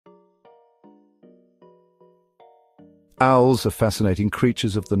Owls are fascinating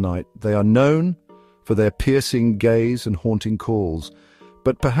creatures of the night. They are known for their piercing gaze and haunting calls,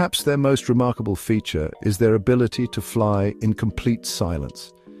 but perhaps their most remarkable feature is their ability to fly in complete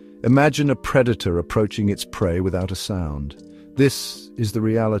silence. Imagine a predator approaching its prey without a sound. This is the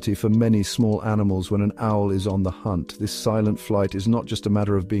reality for many small animals when an owl is on the hunt. This silent flight is not just a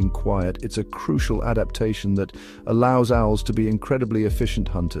matter of being quiet, it's a crucial adaptation that allows owls to be incredibly efficient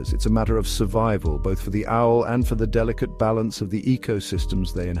hunters. It's a matter of survival, both for the owl and for the delicate balance of the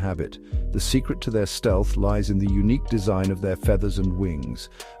ecosystems they inhabit. The secret to their stealth lies in the unique design of their feathers and wings.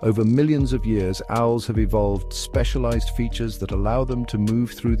 Over millions of years, owls have evolved specialized features that allow them to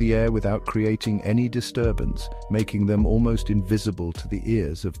move through the air without creating any disturbance, making them almost invisible to the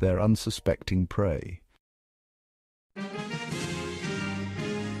ears of their unsuspecting prey.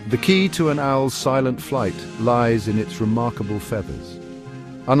 The key to an owl's silent flight lies in its remarkable feathers.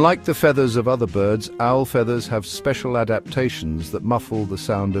 Unlike the feathers of other birds, owl feathers have special adaptations that muffle the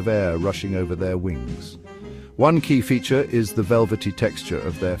sound of air rushing over their wings. One key feature is the velvety texture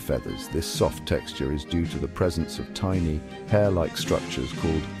of their feathers. This soft texture is due to the presence of tiny, hair-like structures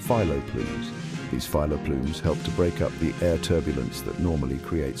called phyloplumes. These phyloplumes help to break up the air turbulence that normally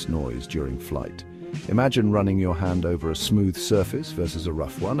creates noise during flight. Imagine running your hand over a smooth surface versus a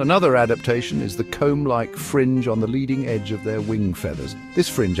rough one. Another adaptation is the comb-like fringe on the leading edge of their wing feathers. This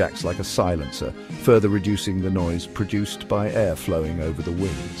fringe acts like a silencer, further reducing the noise produced by air flowing over the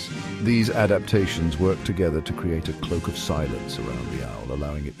wings. These adaptations work together to create a cloak of silence around the owl,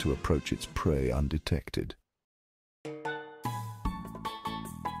 allowing it to approach its prey undetected.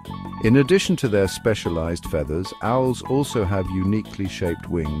 In addition to their specialized feathers, owls also have uniquely shaped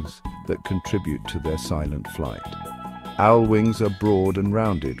wings that contribute to their silent flight. Owl wings are broad and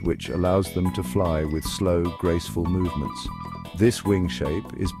rounded, which allows them to fly with slow, graceful movements. This wing shape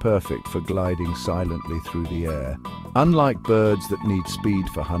is perfect for gliding silently through the air. Unlike birds that need speed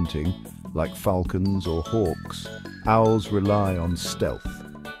for hunting, like falcons or hawks, owls rely on stealth.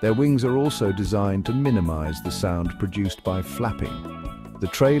 Their wings are also designed to minimize the sound produced by flapping. The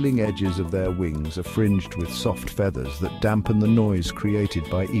trailing edges of their wings are fringed with soft feathers that dampen the noise created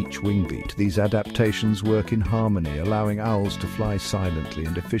by each wing beat. These adaptations work in harmony, allowing owls to fly silently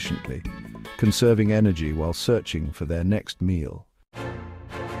and efficiently, conserving energy while searching for their next meal.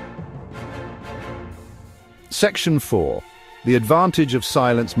 Section 4. The advantage of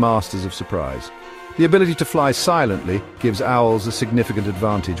silence masters of surprise. The ability to fly silently gives owls a significant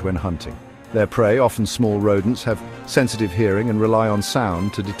advantage when hunting. Their prey, often small rodents, have sensitive hearing and rely on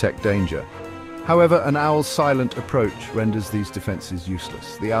sound to detect danger. However, an owl's silent approach renders these defenses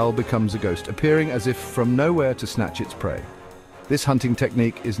useless. The owl becomes a ghost, appearing as if from nowhere to snatch its prey. This hunting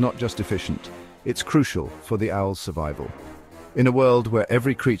technique is not just efficient, it's crucial for the owl's survival. In a world where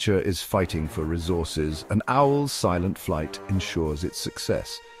every creature is fighting for resources, an owl's silent flight ensures its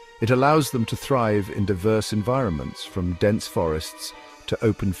success. It allows them to thrive in diverse environments, from dense forests to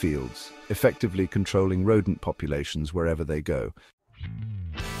open fields, effectively controlling rodent populations wherever they go.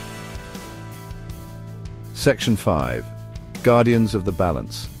 Section 5. Guardians of the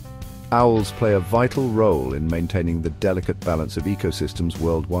balance. Owls play a vital role in maintaining the delicate balance of ecosystems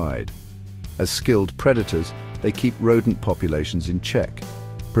worldwide. As skilled predators, they keep rodent populations in check,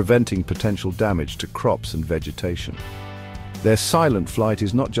 preventing potential damage to crops and vegetation. Their silent flight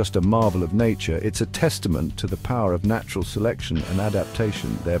is not just a marvel of nature, it's a testament to the power of natural selection and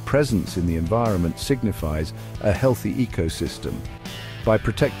adaptation. Their presence in the environment signifies a healthy ecosystem. By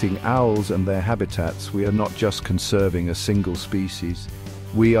protecting owls and their habitats, we are not just conserving a single species,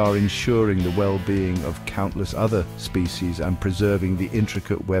 we are ensuring the well-being of countless other species and preserving the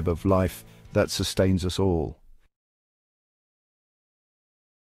intricate web of life that sustains us all.